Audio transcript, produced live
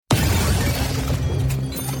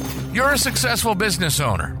You're a successful business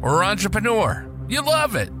owner or entrepreneur. You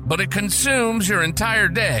love it, but it consumes your entire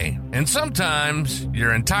day and sometimes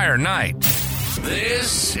your entire night.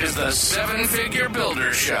 This is the Seven Figure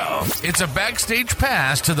Builder Show. It's a backstage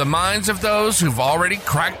pass to the minds of those who've already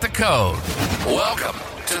cracked the code. Welcome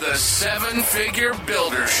to the Seven Figure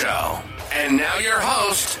Builder Show. And now your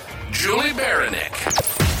host, Julie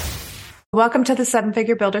Baranek. Welcome to the Seven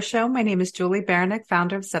Figure Builder Show. My name is Julie Baranek,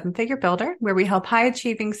 founder of Seven Figure Builder, where we help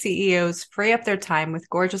high-achieving CEOs free up their time with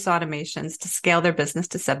gorgeous automations to scale their business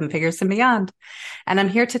to seven figures and beyond. And I'm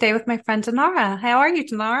here today with my friend Dinara. How are you,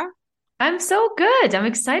 Dinara? I'm so good. I'm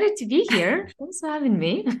excited to be here. Thanks for having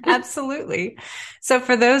me. Absolutely. So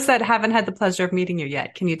for those that haven't had the pleasure of meeting you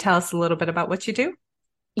yet, can you tell us a little bit about what you do?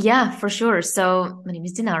 Yeah, for sure. So my name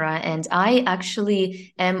is Dinara, and I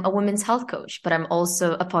actually am a women's health coach, but I'm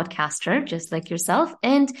also a podcaster, just like yourself.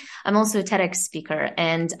 And I'm also a TEDx speaker.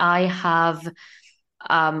 And I have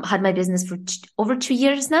had my business for over 2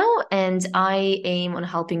 years now. And I aim on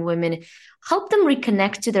helping women, help them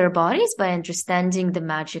reconnect to their bodies by understanding the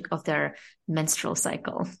magic of their menstrual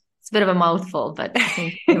cycle. It's a bit of a mouthful, but I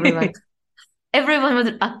think everyone with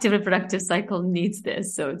an active reproductive cycle needs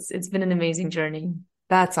this. So it's been an amazing journey.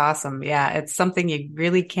 That's awesome. Yeah, it's something you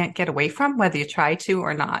really can't get away from, whether you try to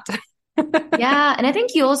or not. Yeah. And I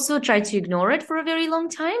think you also try to ignore it for a very long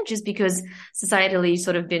time, just because societally you've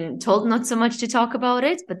sort of been told not so much to talk about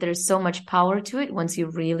it, but there's so much power to it once you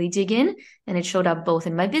really dig in. And it showed up both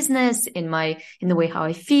in my business, in the way how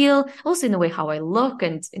I feel, also in the way how I look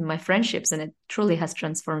and in my friendships. And it truly has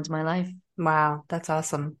transformed my life. Wow, that's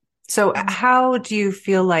awesome. So how do you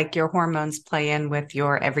feel like your hormones play in with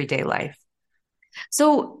your everyday life?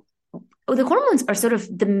 So the hormones are sort of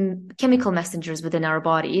the chemical messengers within our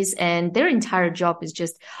bodies, and their entire job is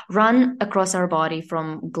just run across our body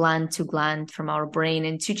from gland to gland, from our brain,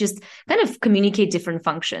 and to just kind of communicate different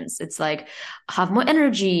functions. It's like have more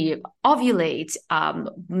energy, ovulate,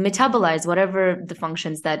 metabolize, whatever the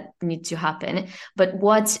functions that need to happen. But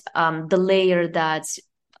what the layer that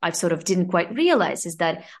I sort of didn't quite realize is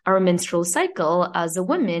that our menstrual cycle as a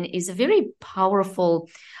woman is a very powerful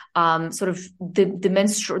sort of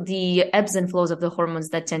the ebbs and flows of the hormones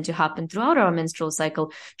that tend to happen throughout our menstrual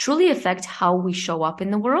cycle truly affect how we show up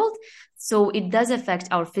in the world. So it does affect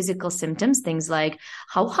our physical symptoms, things like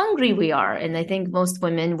how hungry we are. And I think most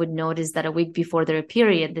women would notice that a week before their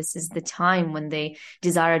period, this is the time when they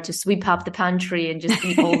desire to sweep up the pantry and just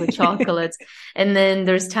eat all the chocolates. And then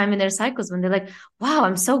there's time in their cycles when they're like, wow,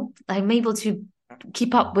 I'm able to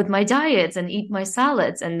keep up with my diets and eat my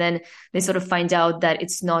salads. And then they sort of find out that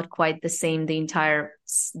it's not quite the same the entire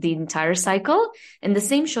cycle. And the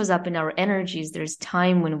same shows up in our energies. There's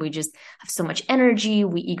time when we just have so much energy,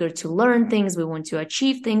 we eager to learn things, we want to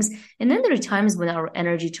achieve things. And then there are times when our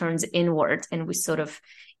energy turns inward and we sort of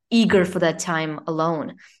eager for that time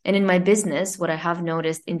alone. And in my business, what I have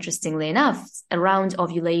noticed, interestingly enough, around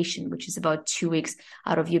ovulation, which is about 2 weeks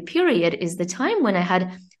out of your period, is the time when I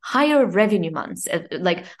had higher revenue months,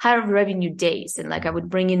 like higher revenue days, and like I would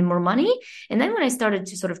bring in more money. And then when I started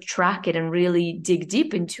to sort of track it and really dig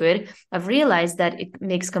deep into it, I've realized that it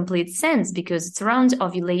makes complete sense because it's around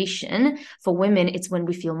ovulation. For women, it's when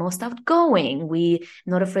we feel most outgoing. We're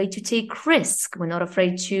not afraid to take risks. We're not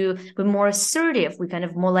afraid to be more assertive. We're kind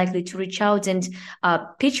of more likely to reach out and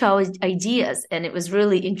pitch our ideas. And it was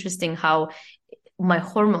really interesting how my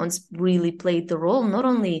hormones really played the role, not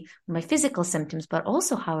only my physical symptoms, but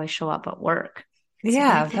also how I show up at work.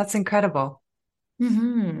 Yeah, that's incredible.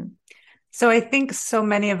 Mm-hmm. So I think so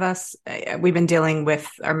many of us, we've been dealing with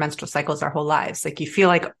our menstrual cycles our whole lives. Like you feel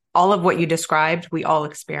like all of what you described, we all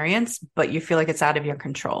experience, but you feel like it's out of your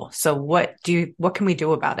control. So what can we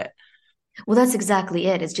do about it? Well, that's exactly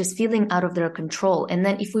it. It's just feeling out of their control. And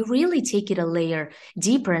then if we really take it a layer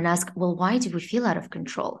deeper and ask, well, why do we feel out of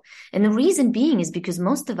control? And the reason being is because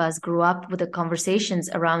most of us grew up with the conversations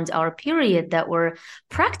around our period that were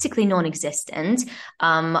practically non-existent.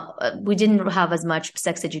 We didn't have as much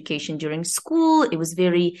sex education during school. It was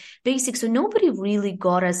very basic. So nobody really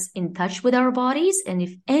got us in touch with our bodies. And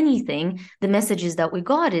if anything, the messages that we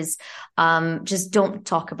got is just don't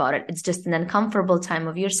talk about it. It's just an uncomfortable time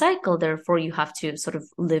of your cycle. Therefore, you have to sort of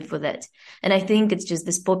live with it. And I think it's just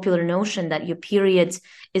this popular notion that your period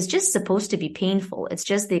is just supposed to be painful. It's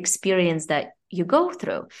just the experience that you go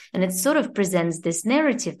through. And it sort of presents this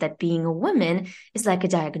narrative that being a woman is like a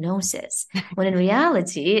diagnosis, when in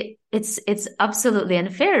reality, it's absolutely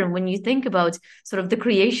unfair. And when you think about sort of the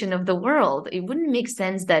creation of the world, it wouldn't make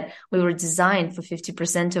sense that we were designed for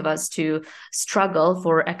 50% of us to struggle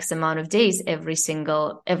for X amount of days every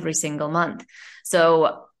single month.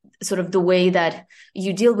 So sort of the way that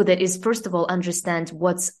you deal with it is, first of all, understand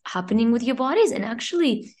what's happening with your bodies and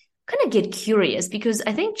actually kind of get curious, because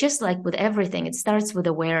I think just like with everything, it starts with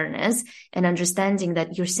awareness and understanding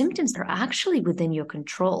that your symptoms are actually within your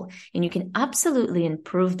control and you can absolutely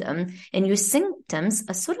improve them. And your symptoms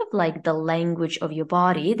are sort of like the language of your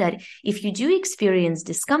body, that if you do experience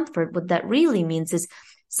discomfort, what that really means is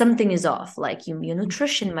something is off. Like your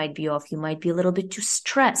nutrition might be off. You might be a little bit too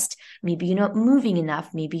stressed. Maybe you're not moving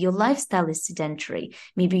enough. Maybe your lifestyle is sedentary.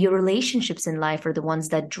 Maybe your relationships in life are the ones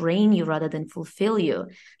that drain you rather than fulfill you.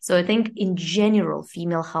 So I think in general,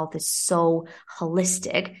 female health is so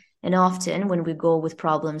holistic. And often when we go with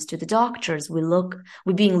problems to the doctors,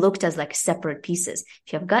 we're being looked as like separate pieces.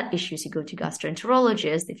 If you have gut issues, you go to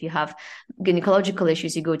gastroenterologist. If you have gynecological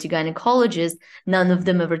issues, you go to gynecologist. None of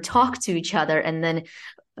them ever talk to each other. And then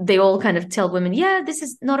they all kind of tell women, yeah, this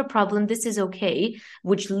is not a problem. This is okay,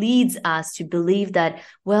 which leads us to believe that,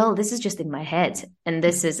 well, this is just in my head. And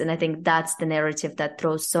I think that's the narrative that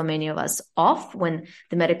throws so many of us off when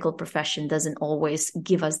the medical profession doesn't always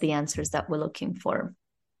give us the answers that we're looking for.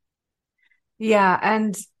 Yeah.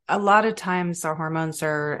 And a lot of times our hormones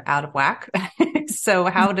are out of whack. So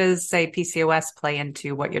how does, say, PCOS play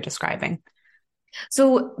into what you're describing?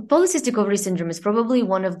 So polycystic ovary syndrome is probably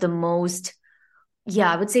one of the most,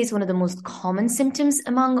 I would say it's one of the most common symptoms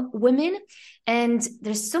among women. And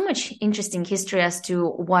there's so much interesting history as to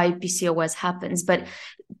why PCOS happens. But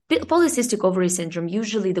polycystic ovary syndrome,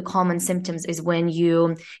 usually the common symptoms is when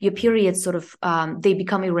your periods sort of, they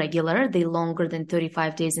become irregular, they longer than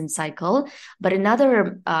 35 days in cycle. But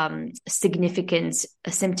another significant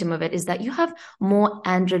symptom of it is that you have more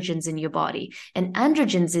androgens in your body. And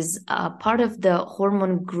androgens is part of the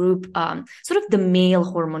hormone group, sort of the male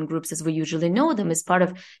hormone groups as we usually know them, is part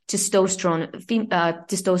of testosterone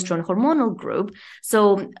hormonal group.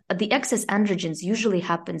 So the excess androgens usually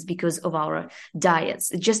happens because of our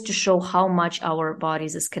diets, just to show how much our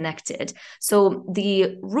bodies is connected. So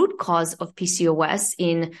the root cause of PCOS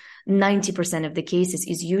in 90% of the cases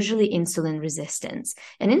is usually insulin resistance.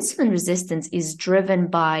 And insulin resistance is driven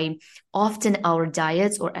by often our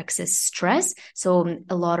diets or excess stress. So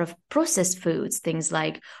a lot of processed foods, things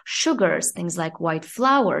like sugars, things like white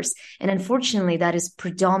flours. And unfortunately, that is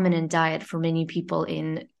predominant diet for many people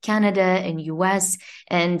in Canada and US.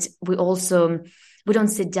 And we don't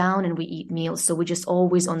sit down and we eat meals. So we're just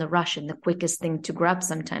always on the rush. And the quickest thing to grab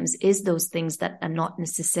sometimes is those things that are not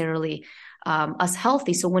necessarily as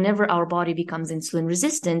healthy. So whenever our body becomes insulin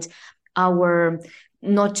resistant,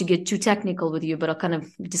 not to get too technical with you, but I'll kind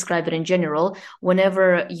of describe it in general.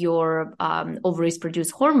 Whenever your ovaries produce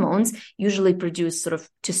hormones, usually produce sort of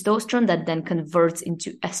testosterone that then converts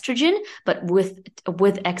into estrogen, but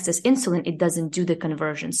with excess insulin, it doesn't do the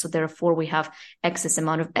conversion. So therefore, we have excess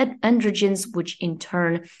amount of androgens, which in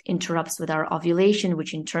turn interrupts with our ovulation,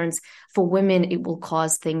 which in turn, for women, it will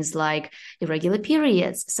cause things like irregular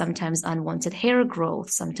periods, sometimes unwanted hair growth,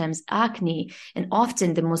 sometimes acne, and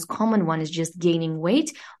often the most common one is just gaining weight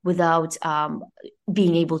without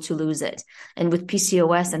being able to lose it. And with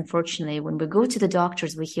PCOS, unfortunately, when we go to the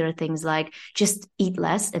doctors, we hear things like just eat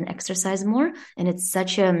less and exercise more. And it's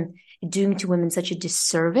doing to women such a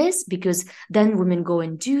disservice, because then women go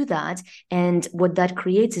and do that. And what that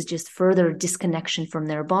creates is just further disconnection from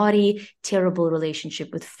their body, terrible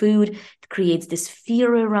relationship with food. It creates this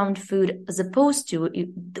fear around food, as opposed to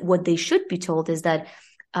what they should be told is that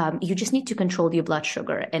you just need to control your blood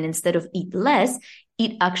sugar. And instead of eat less,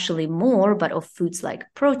 eat actually more, but of foods like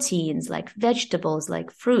proteins, like vegetables,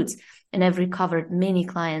 like fruits. And I've recovered many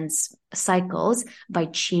clients' cycles by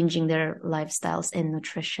changing their lifestyles and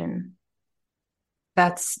nutrition.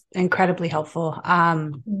 That's incredibly helpful.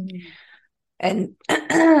 And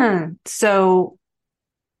so,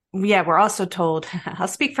 yeah, we're also told, I'll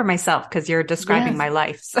speak for myself because you're describing my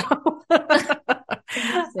life. So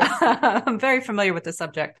I'm very familiar with the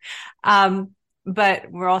subject.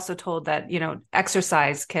 But we're also told that,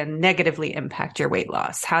 exercise can negatively impact your weight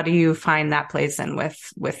loss. How do you find that plays in with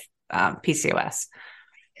PCOS?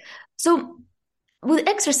 So with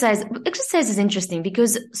exercise is interesting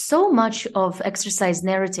because so much of exercise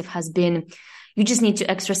narrative has been, you just need to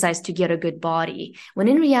exercise to get a good body. When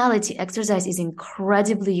in reality, exercise is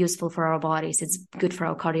incredibly useful for our bodies. It's good for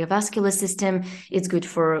our cardiovascular system. It's good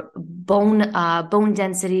for bone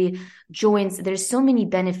density, joints. There's so many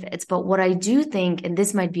benefits. But what I do think, and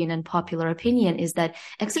this might be an unpopular opinion, is that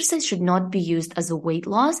exercise should not be used as a weight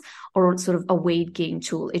loss or sort of a weight gain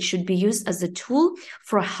tool. It should be used as a tool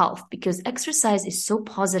for health, because exercise is so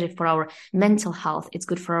positive for our mental health. It's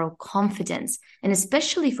good for our confidence. And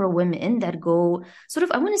especially for women that go sort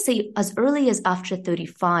of, I want to say as early as after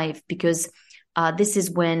 35, because this is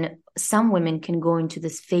when some women can go into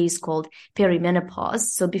this phase called perimenopause.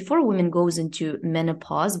 So before a woman goes into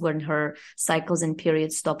menopause, when her cycles and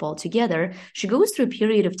periods stop altogether, she goes through a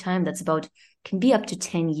period of time that's can be up to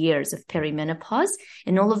 10 years of perimenopause.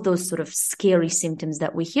 And all of those sort of scary symptoms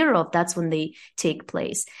that we hear of, that's when they take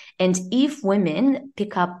place. And if women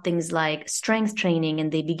pick up things like strength training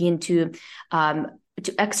and they begin to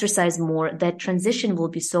exercise more, that transition will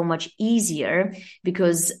be so much easier,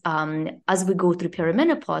 because as we go through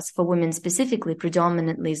perimenopause, for women specifically,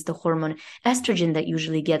 predominantly is the hormone estrogen that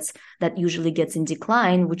usually gets in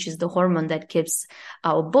decline, which is the hormone that keeps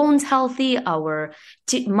our bones healthy, our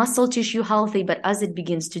muscle tissue healthy. But as it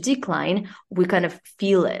begins to decline, we kind of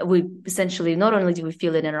feel it. We essentially, not only do we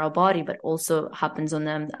feel it in our body, but also happens on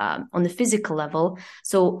the physical level.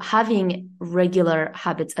 So having regular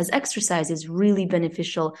habits as exercise is really beneficial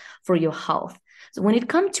for your health. So when it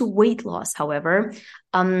comes to weight loss, however,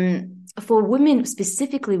 for women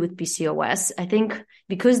specifically with PCOS, I think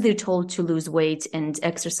because they're told to lose weight and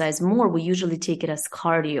exercise more, we usually take it as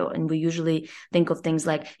cardio. And we usually think of things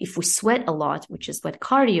like, if we sweat a lot, which is what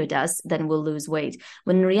cardio does, then we'll lose weight.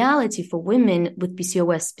 When in reality, for women with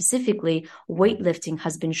PCOS specifically, weightlifting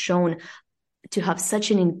has been shown to have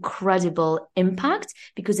such an incredible impact,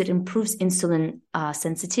 because it improves insulin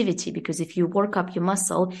sensitivity. Because if you work up your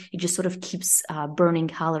muscle, it just sort of keeps burning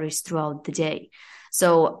calories throughout the day.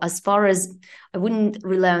 So as far as, I wouldn't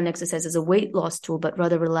rely on exercise as a weight loss tool, but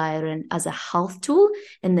rather rely on it as a health tool,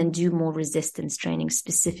 and then do more resistance training,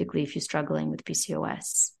 specifically if you're struggling with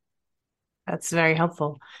PCOS. That's very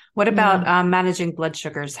helpful. What about managing blood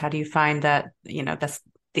sugars? How do you find that, that's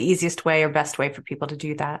the easiest way or best way for people to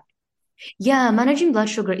do that? Yeah, managing blood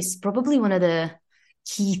sugar is probably one of the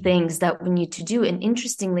key things that we need to do. And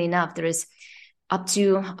interestingly enough, there is up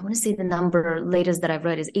to, I want to say the number latest that I've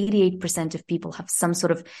read is 88% of people have some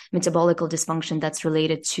sort of metabolical dysfunction that's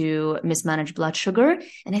related to mismanaged blood sugar.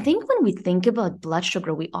 And I think when we think about blood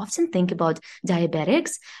sugar, we often think about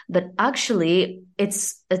diabetics, but actually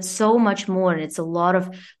it's so much more. And it's a lot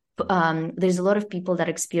of there's a lot of people that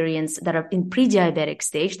are in pre-diabetic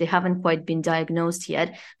stage. They haven't quite been diagnosed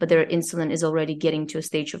yet, but their insulin is already getting to a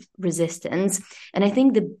stage of resistance. And I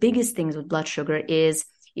think the biggest things with blood sugar is,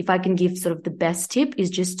 if I can give sort of the best tip,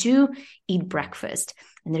 is just to eat breakfast.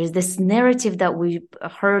 And there is this narrative that we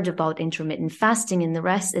heard about intermittent fasting and the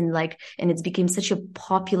rest, and it's become such a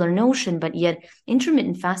popular notion, but yet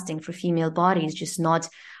intermittent fasting for female body is just not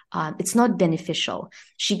it's not beneficial.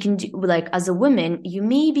 She can do, as a woman, you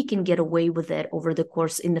maybe can get away with it over the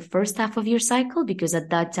course in the first half of your cycle, because at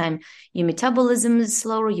that time, your metabolism is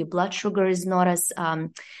slower, your blood sugar is not as,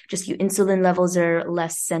 just your insulin levels are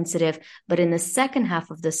less sensitive. But in the second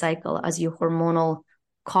half of the cycle, as your hormonal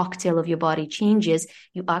cocktail of your body changes,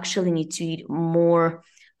 you actually need to eat more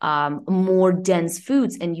dense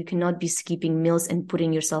foods, and you cannot be skipping meals and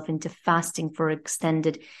putting yourself into fasting for an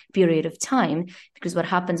extended period of time. Because what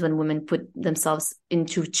happens when women put themselves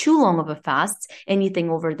into too long of a fast,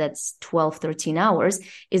 anything over that's 12, 13 hours,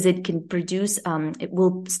 is it can produce, it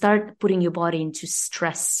will start putting your body into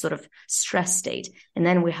stress state. And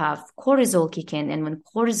then we have cortisol kick in. And when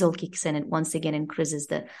cortisol kicks in, it once again increases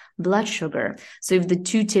the blood sugar. So if the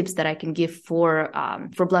two tips that I can give for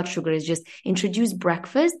blood sugar is just introduce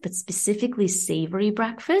breakfast, but specifically savory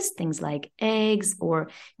breakfast, things like eggs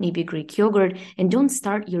or maybe Greek yogurt, and don't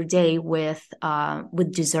start your day with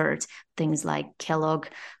dessert, things like Kellogg,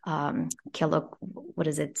 what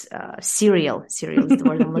is it? Cereal is the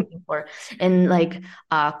word I'm looking for. And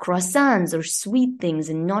croissants or sweet things,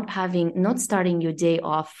 and not starting your day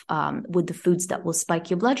off with the foods that will spike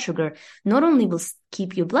your blood sugar, not only will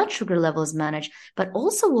keep your blood sugar levels managed, but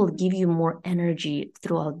also will give you more energy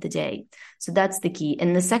throughout the day. So that's the key.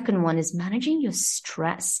 And the second one is managing your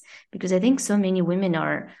stress, because I think so many women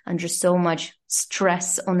are under so much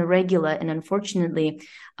stress on the regular. And unfortunately,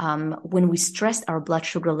 when we stress, our blood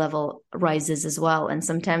sugar level rises as well. And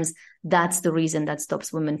sometimes that's the reason that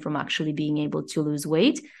stops women from actually being able to lose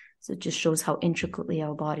weight. So it just shows how intricately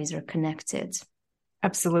our bodies are connected.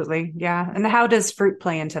 Absolutely. Yeah. And how does fruit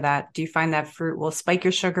play into that? Do you find that fruit will spike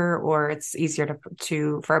your sugar, or it's easier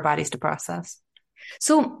for our bodies to process?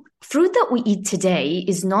 So fruit that we eat today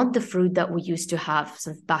is not the fruit that we used to have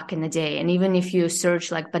sort of back in the day. And even if you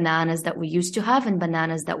search bananas that we used to have and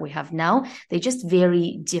bananas that we have now, they just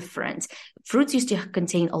very different. Fruits used to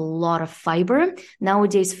contain a lot of fiber.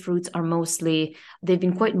 Nowadays, fruits are they've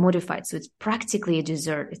been quite modified. So it's practically a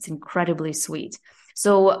dessert. It's incredibly sweet.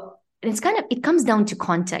 So it comes down to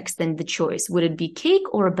context and the choice. Would it be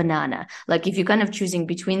cake or a banana? If you're kind of choosing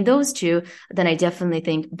between those two, then I definitely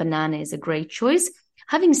think banana is a great choice.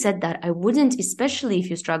 Having said that, I wouldn't, especially if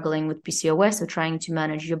you're struggling with PCOS or trying to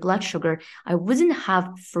manage your blood sugar, I wouldn't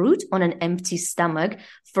have fruit on an empty stomach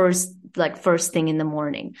first thing in the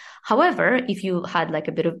morning. However, if you had like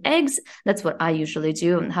a bit of eggs, that's what I usually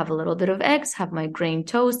do, and have a little bit of eggs, have my grain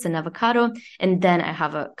toast and avocado, and then I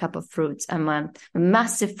have a cup of fruit. I'm a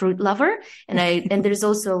massive fruit lover, and there's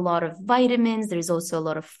also a lot of vitamins. There's also a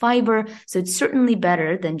lot of fiber, so it's certainly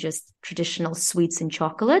better than just traditional sweets and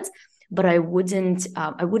chocolates. But I wouldn't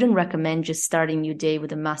recommend just starting your day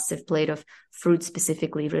with a massive plate of fruit,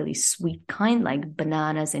 specifically really sweet kind like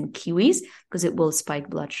bananas and kiwis, because it will spike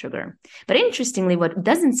blood sugar. But interestingly, what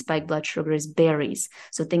doesn't spike blood sugar is berries.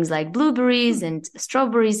 So things like blueberries and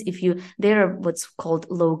strawberries, they're what's called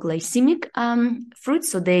low glycemic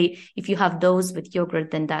fruits. So if you have those with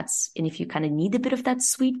yogurt, and if you kind of need a bit of that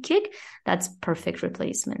sweet kick, that's perfect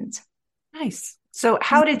replacement. Nice. So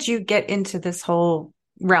how did you get into this whole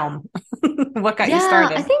realm? What got you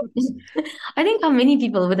started? I think how many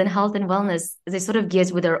people within health and wellness, they sort of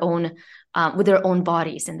get with their own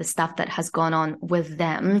bodies and the stuff that has gone on with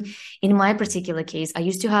them. In my particular case, I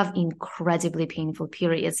used to have incredibly painful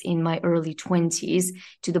periods in my early 20s,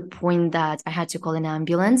 to the point that I had to call an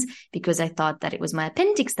ambulance because I thought that it was my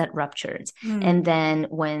appendix that ruptured. And then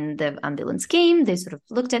when the ambulance came, they sort of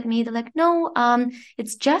looked at me, they're like, no,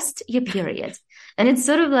 it's just your period. And it's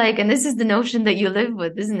sort of like, and this is the notion that you live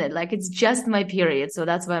with, isn't it? Like, it's just my period. So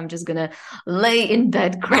that's why I'm just going to lay in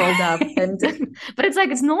bed curled up. But it's like,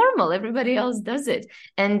 it's normal. Everybody else does it.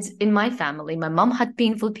 And in my family, my mom had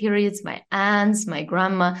painful periods, my aunts, my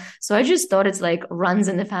grandma. So I just thought it's like runs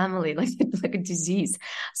in the family, like a disease.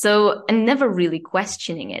 So, and never really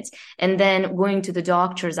questioning it. And then going to the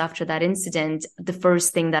doctors after that incident, the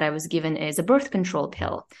first thing that I was given is a birth control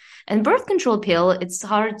pill. And birth control pill, it's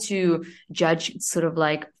hard to judge. It's sort of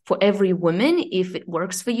like, for every woman, if it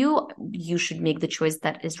works for you, you should make the choice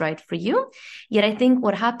that is right for you. Yet I think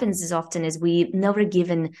what happens is often is we never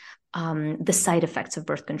given the side effects of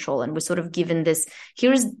birth control. And we're sort of given this,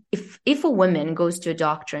 if a woman goes to a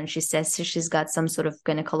doctor and she says she's got some sort of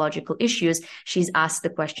gynecological issues, she's asked the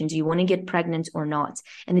question, do you want to get pregnant or not?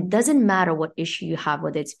 And it doesn't matter what issue you have,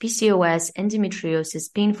 whether it's PCOS,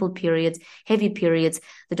 endometriosis, painful periods, heavy periods,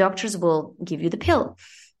 the doctors will give you the pill.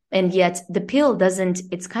 And yet the pill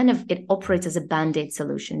it operates as a Band-Aid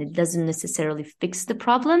solution. It doesn't necessarily fix the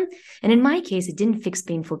problem. And in my case, it didn't fix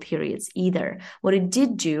painful periods either. What it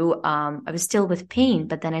did do, I was still with pain,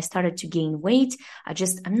 but then I started to gain weight.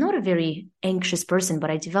 I'm not a very anxious person,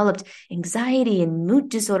 but I developed anxiety and mood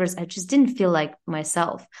disorders. I just didn't feel like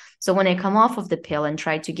myself. So when I come off of the pill and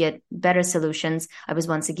tried to get better solutions, I was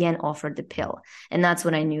once again offered the pill. And that's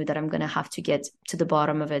when I knew that I'm going to have to get to the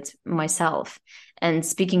bottom of it myself. And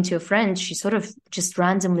speaking to a friend, she sort of just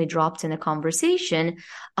randomly dropped in a conversation,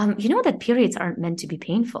 that periods aren't meant to be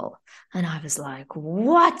painful. And I was like,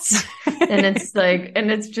 what? and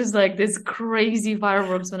it's just like this crazy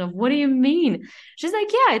fireworks one of, what do you mean? She's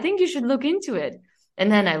like, yeah, I think you should look into it.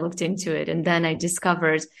 And then I looked into it, and then I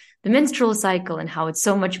discovered the menstrual cycle and how it's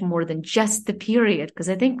so much more than just the period. Because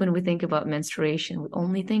I think when we think about menstruation, we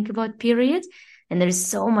only think about periods. And there's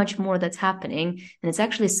so much more that's happening. And it's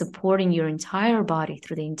actually supporting your entire body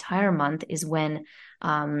through the entire month is when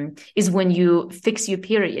you fix your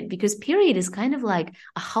period, because period is kind of like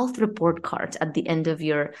a health report card at the end of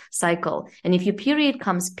your cycle. And if your period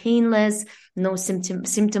comes painless, no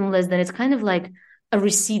symptomless, then it's kind of like a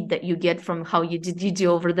receipt that you get from how you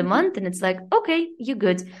do over the month. And it's like, okay, you're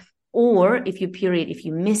good. Or if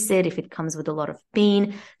you miss it, if it comes with a lot of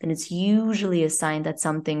pain, then it's usually a sign that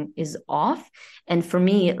something is off. And for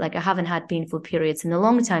me, like, I haven't had painful periods in a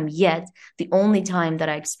long time yet. The only time that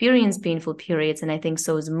I experience painful periods, and I think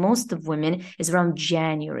so is most of women, is around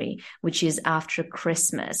January, which is after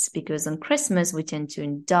Christmas, because on Christmas we tend to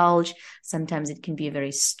indulge. Sometimes it can be a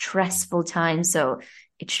very stressful time. So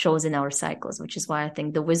it shows in our cycles, which is why I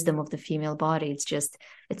think the wisdom of the female body,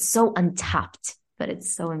 it's so untapped. But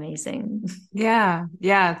it's so amazing. Yeah,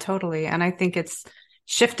 totally. And I think it's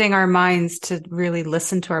shifting our minds to really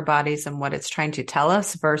listen to our bodies and what it's trying to tell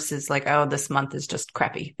us versus like, oh, this month is just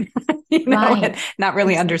crappy, Right. Not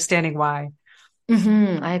really understanding why.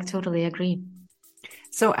 Mm-hmm. I totally agree.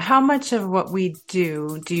 So how much of what we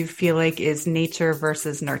do you feel like is nature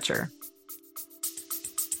versus nurture?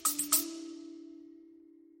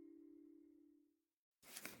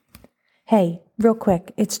 Hey, real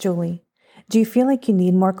quick, it's Julie. Do you feel like you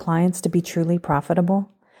need more clients to be truly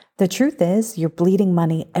profitable? The truth is, you're bleeding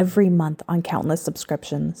money every month on countless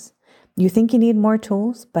subscriptions. You think you need more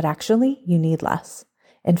tools, but actually you need less.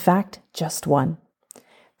 In fact, just one.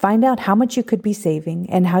 Find out how much you could be saving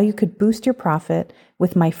and how you could boost your profit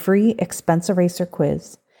with my free expense eraser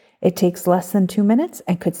quiz. It takes less than 2 minutes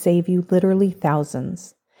and could save you literally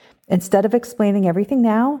thousands. Instead of explaining everything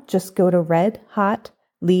now, just go to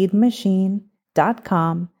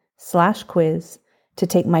redhotleadmachine.com/quiz to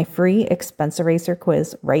take my free expense eraser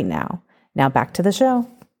quiz right now. Now back to the show.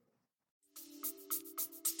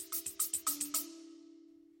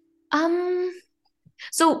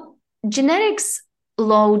 So genetics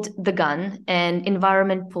load the gun and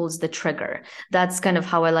environment pulls the trigger. That's kind of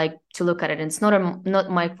how I like to look at it. And it's not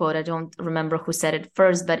my quote. I don't remember who said it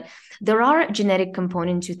first, but there are genetic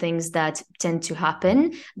components to things that tend to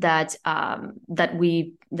happen that's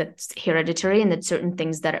hereditary, and that certain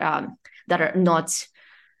things that are not,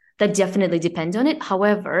 that definitely depend on it.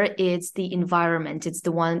 However, it's the environment, it's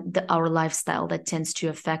our lifestyle that tends to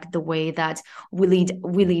affect the way that we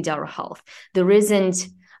lead our health. There isn't,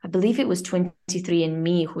 I believe it was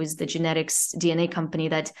 23andMe, who is the genetics DNA company,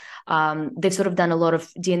 that they've sort of done a lot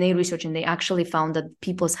of DNA research, and they actually found that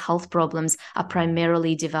people's health problems are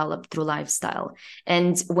primarily developed through lifestyle.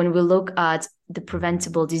 And when we look at the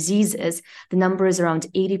preventable diseases, the number is around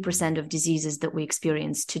 80% of diseases that we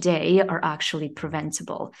experience today are actually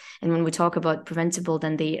preventable. And when we talk about preventable,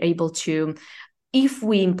 then they're able to, if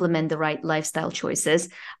we implement the right lifestyle choices,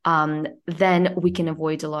 then we can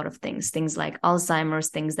avoid a lot of things like Alzheimer's,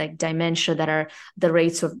 things like dementia that are the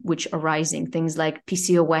rates of which are rising, things like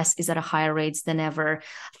PCOS is at a higher rates than ever,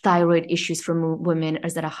 thyroid issues for women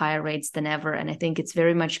is at a higher rates than ever. And I think it's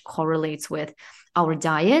very much correlates with our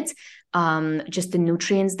diet, just the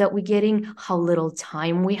nutrients that we're getting, how little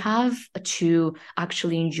time we have to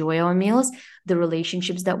actually enjoy our meals, the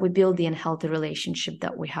relationships that we build, the unhealthy relationship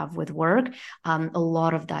that we have with work. A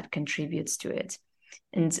lot of that contributes to it.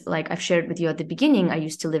 And like I've shared with you at the beginning, I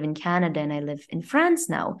used to live in Canada and I live in France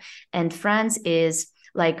now. And France is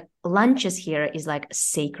like, lunches here is like a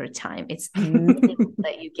sacred time. It's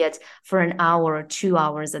that you get for an hour or 2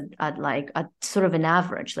 hours at sort of an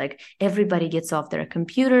average. Like everybody gets off their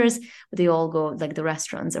computers, they all go, like the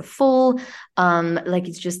restaurants are full. Like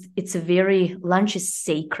lunch is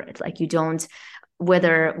sacred. Like you don't,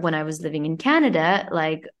 whether when I was living in Canada,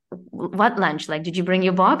 like what lunch? Like, did you bring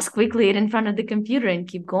your box, quickly eat in front of the computer and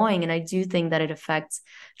keep going? And I do think that it affects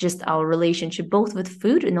just our relationship, both with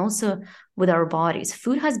food and also with our bodies.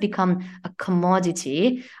 Food has become a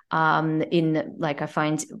commodity in, like, I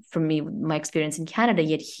find from me, my experience in Canada,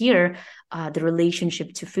 yet here, the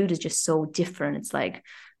relationship to food is just so different. It's like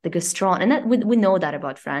the gastronomy, and that we know that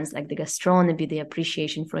about France, like the gastronomy, the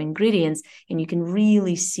appreciation for ingredients, and you can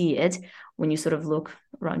really see it when you sort of look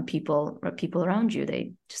around people around you.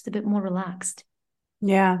 They just a bit more relaxed.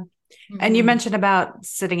 Yeah. And you mentioned about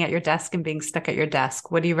sitting at your desk and being stuck at your desk.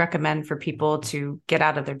 What do you recommend for people to get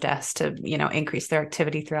out of their desk to, increase their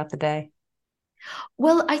activity throughout the day?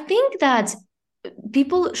 Well, I think that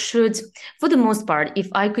people should, for the most part, if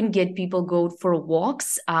I can get people go for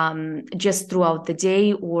walks just throughout the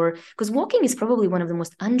day, or because walking is probably one of the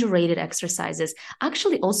most underrated exercises,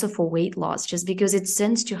 actually also for weight loss, just because it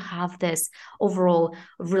tends to have this overall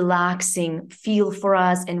relaxing feel for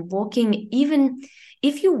us. And walking, even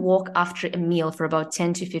if you walk after a meal for about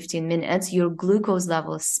 10 to 15 minutes, your glucose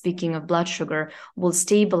levels, speaking of blood sugar, will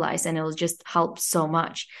stabilize and it will just help so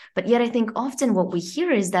much. But yet I think often what we hear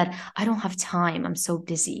is that I don't have time, I'm so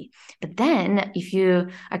busy. But then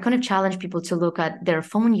I kind of challenge people to look at their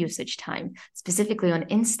phone usage time, specifically on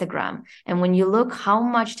Instagram. And when you look how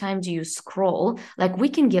much time do you scroll, like we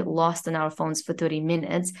can get lost on our phones for 30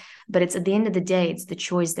 minutes, but it's at the end of the day, it's the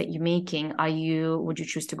choice that you're making. Would you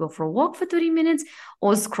choose to go for a walk for 30 minutes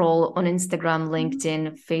or scroll on Instagram,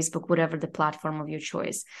 LinkedIn, Facebook, whatever the platform of your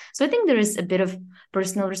choice? So I think there is a bit of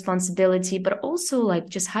personal responsibility, but also like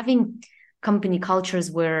just having company cultures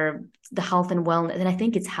where the health and wellness, and I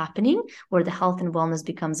think it's happening, where the health and wellness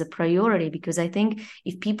becomes a priority. Because I think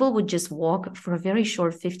if people would just walk for a very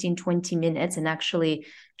short 15, 20 minutes and actually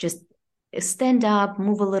just stand up,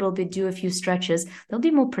 move a little bit, do a few stretches, they'll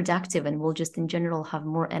be more productive and we'll just in general have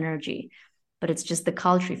more energy. But it's just the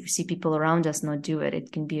culture. If you see people around us not do it,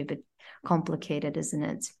 it can be a bit complicated, isn't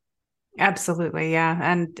it? Absolutely. Yeah.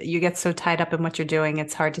 And you get so tied up in what you're doing,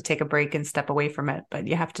 it's hard to take a break and step away from it, but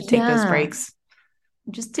you have to take those breaks.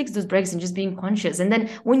 Just takes those breaks and just being conscious. And then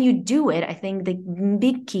when you do it, I think the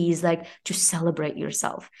big key is like to celebrate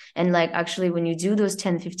yourself. And like, actually, when you do those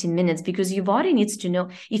 10, 15 minutes, because your body needs to know,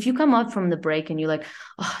 if you come out from the break and you're like,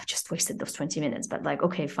 oh, I just wasted those 20 minutes, but like,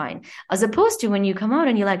 okay, fine. As opposed to when you come out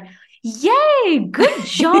and you're like, yay, good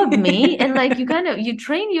job, me. And like you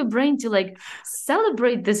train your brain to like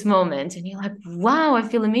celebrate this moment, and you're like, wow, I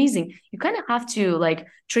feel amazing. You kind of have to like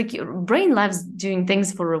trick your brain, loves doing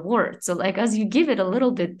things for reward. So like as you give it a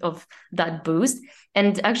little bit of that boost,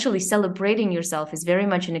 and actually celebrating yourself is very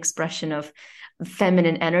much an expression of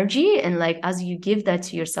feminine energy. And like as you give that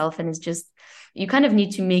to yourself, and it's just, you kind of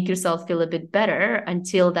need to make yourself feel a bit better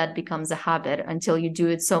until that becomes a habit, until you do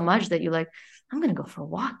it so much that you're like, I'm going to go for a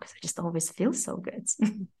walk because I just always feel so good.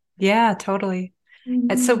 Yeah, totally.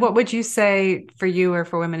 And so what would you say for you or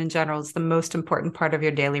for women in general is the most important part of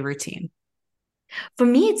your daily routine? For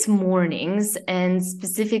me, it's mornings, and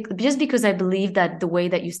specifically just because I believe that the way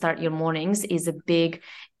that you start your mornings is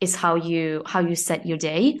how you set your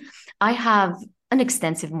day. I have an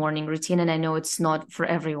extensive morning routine, and I know it's not for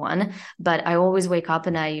everyone, but I always wake up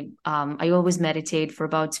and I always meditate for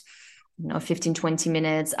about 15, 20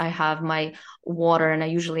 minutes. I have my water, and I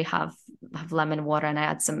usually have lemon water, and I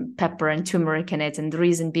add some pepper and turmeric in it. And the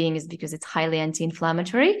reason being is because it's highly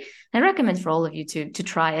anti-inflammatory. I recommend for all of you to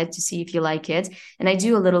try it, to see if you like it. And I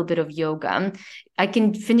do a little bit of yoga. I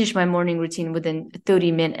can finish my morning routine within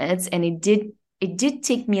 30 minutes. And it did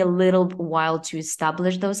take me a little while to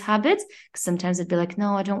establish those habits, because sometimes I'd be like,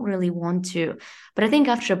 no, I don't really want to. But I think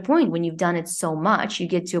after a point, when you've done it so much, you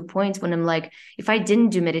get to a point when I'm like, if I didn't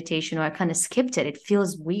do meditation or I kind of skipped it, it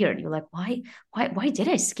feels weird. You're like, why did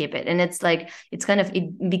I skip it? And it's like,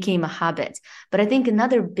 it became a habit. But I think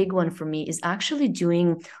another big one for me is actually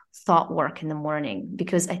doing thought work in the morning,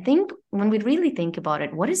 because I think when we really think about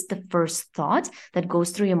it, what is the first thought that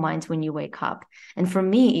goes through your mind when you wake up? And for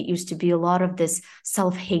me, it used to be a lot of this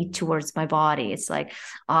self-hate towards my body. It's like,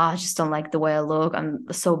 I just don't like the way I look. I'm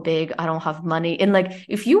so big. I don't have money. And like,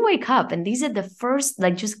 if you wake up and these are the first,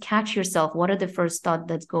 like, just catch yourself. What are the first thoughts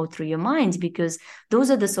that go through your mind? Because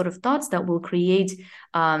those are the sort of thoughts that will create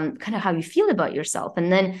kind of how you feel about yourself.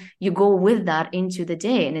 And then you go with that into the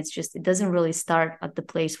day. And it's just, it doesn't really start at the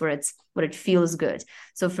place where it feels good.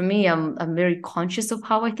 So for me, I'm very conscious of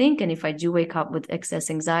how I think. And if I do wake up with excess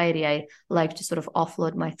anxiety, I like to sort of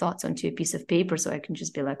offload my thoughts onto a piece of paper so I can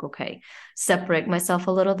just be like, okay, separate myself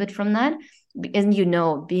a little bit from that.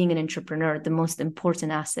 And being an entrepreneur, the most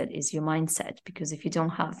important asset is your mindset, because if you don't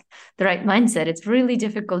have the right mindset, it's really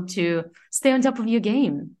difficult to stay on top of your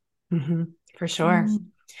game. Mm-hmm, for sure.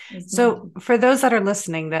 So for those that are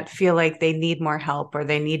listening that feel like they need more help or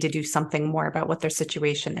they need to do something more about what their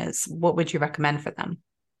situation is, what would you recommend for them?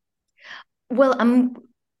 Well, I'm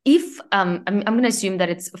going to assume that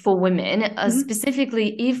it's for women,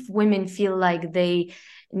 specifically if women feel like they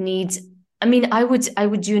need, I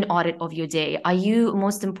would do an audit of your day. Are you,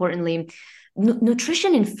 most importantly,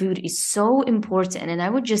 nutrition and food is so important. And I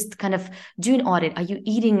would just kind of do an audit. Are you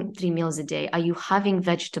eating 3 meals a day? Are you having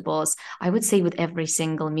vegetables? I would say with every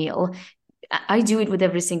single meal. I do it with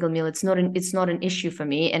every single meal. It's not an issue for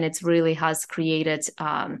me. And it really has created,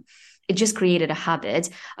 it just created a habit.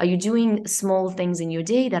 Are you doing small things in your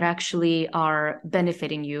day that actually are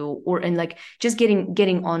benefiting you, and like just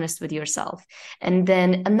getting honest with yourself? And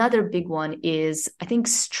then another big one is, I think,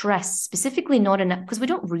 stress, specifically not enough, because we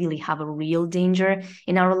don't really have a real danger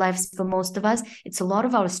in our lives for most of us. It's a lot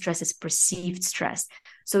of our stress is perceived stress.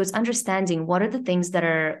 So it's understanding what are the things that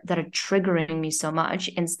are triggering me so much,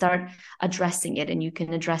 and start addressing it. And you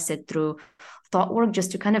can address it through thought work,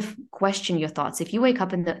 just to kind of question your thoughts. If you wake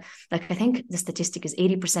up I think the statistic is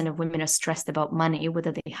 80% of women are stressed about money,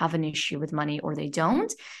 whether they have an issue with money or they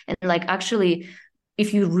don't. And like, actually,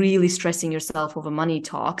 if you're really stressing yourself over money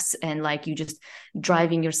talks, and like you just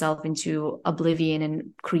driving yourself into oblivion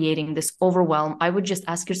and creating this overwhelm, I would just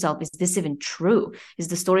ask yourself, is this even true? Is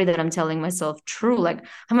the story that I'm telling myself true? Like,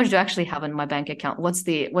 how much do I actually have in my bank account? What's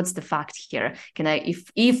the fact here? Can I,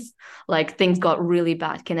 if like things got really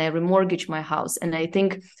bad, can I remortgage my house? And I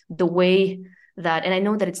think the way that, and I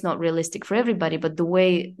know that it's not realistic for everybody, but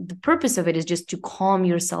the purpose of it is just to calm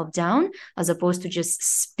yourself down, as opposed to just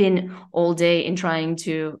spin all day in trying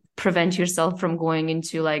to prevent yourself from going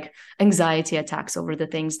into like anxiety attacks over the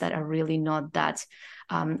things that are really not that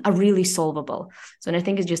are really solvable. So, and I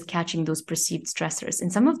think it's just catching those perceived stressors.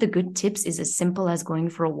 And some of the good tips is as simple as going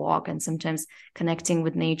for a walk, and sometimes connecting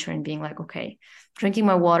with nature and being like, okay, drinking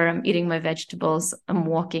my water, I'm eating my vegetables, I'm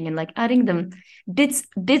walking, and like adding them bits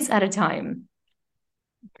at a time.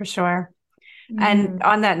 For sure. And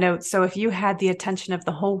on that note, so if you had the attention of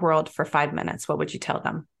the whole world for 5 minutes, what would you tell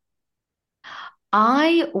them?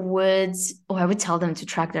 I would tell them to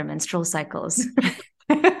track their menstrual cycles.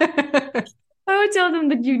 I would tell them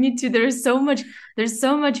that you need to, there's so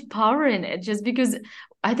much power in it, just because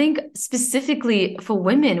I think specifically for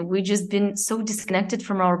women, we've just been so disconnected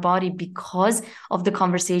from our body because of the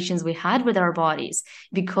conversations we had with our bodies,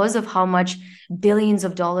 because of how much billions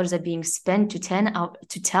of dollars are being spent to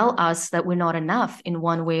tell us that we're not enough in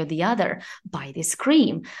one way or the other. Buy this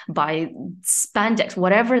cream, buy spandex,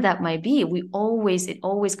 whatever that might be. It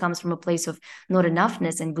always comes from a place of not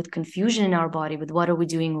enoughness and with confusion in our body, with what are we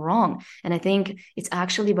doing wrong. And I think it's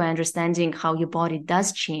actually by understanding how your body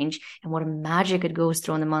does change and what a magic it goes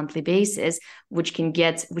through on a monthly basis, which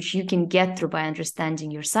you can get through by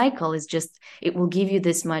understanding your cycle, is just, it will give you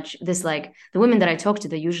this like, the women that I talk to,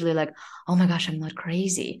 they're usually like, oh my gosh, I'm not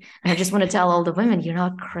crazy. And I just want to tell all the women, you're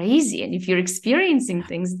not crazy. And if you're experiencing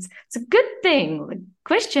things, it's a good thing. Like,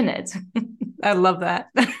 question it. I love that.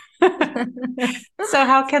 So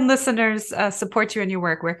how can listeners support you in your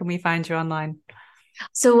work? Where can we find you online?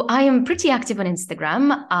 So I am pretty active on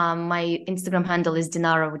Instagram. My Instagram handle is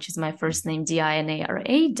Dinara, which is my first name,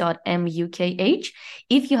 DINARA.MUKH.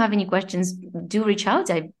 If you have any questions, do reach out.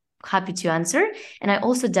 I'm happy to answer. And I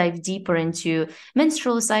also dive deeper into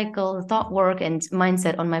menstrual cycle, thought work, and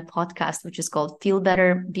mindset on my podcast, which is called Feel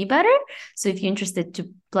Better, Be Better. So if you're interested to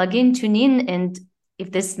plug in, tune in, and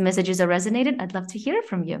if this messages are resonated, I'd love to hear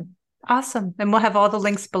from you. Awesome. And we'll have all the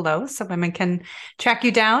links below so women can track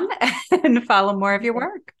you down and follow more of your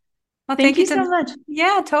work. Well, thank you so much.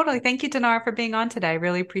 Yeah, totally. Thank you, Dinara, for being on today. I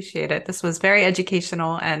really appreciate it. This was very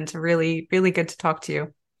educational and really, really good to talk to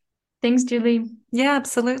you. Thanks, Julie. Yeah,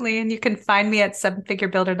 absolutely. And you can find me at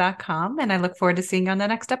sevenfigurebuilder.com. And I look forward to seeing you on the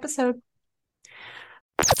next episode.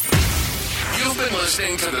 You've been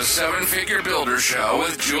listening to the Seven Figure Builder Show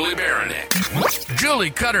with Julie Baranek. Julie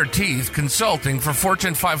cut her teeth consulting for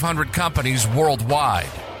Fortune 500 companies worldwide.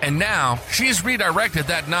 And now she's redirected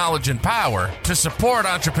that knowledge and power to support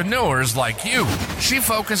entrepreneurs like you. She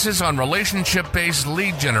focuses on relationship-based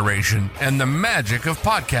lead generation and the magic of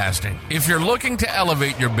podcasting. If you're looking to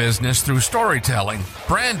elevate your business through storytelling,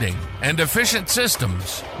 branding, and efficient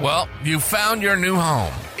systems, well, you found your new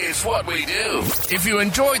home. It's what we do. If you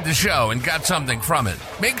enjoyed the show and got something from it,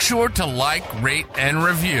 make sure to like, rate, and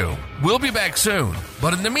review. We'll be back soon,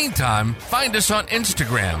 but in the meantime, find us on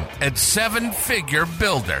Instagram at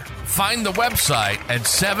 7figurebuilder. Find the website at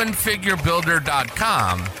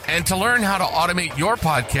sevenfigurebuilder.com, and to learn how to automate your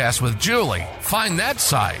podcast with Julie, find that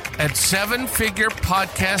site at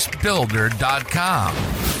sevenfigurepodcastbuilder.com.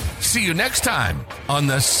 See you next time on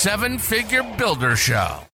the Seven Figure Builder Show.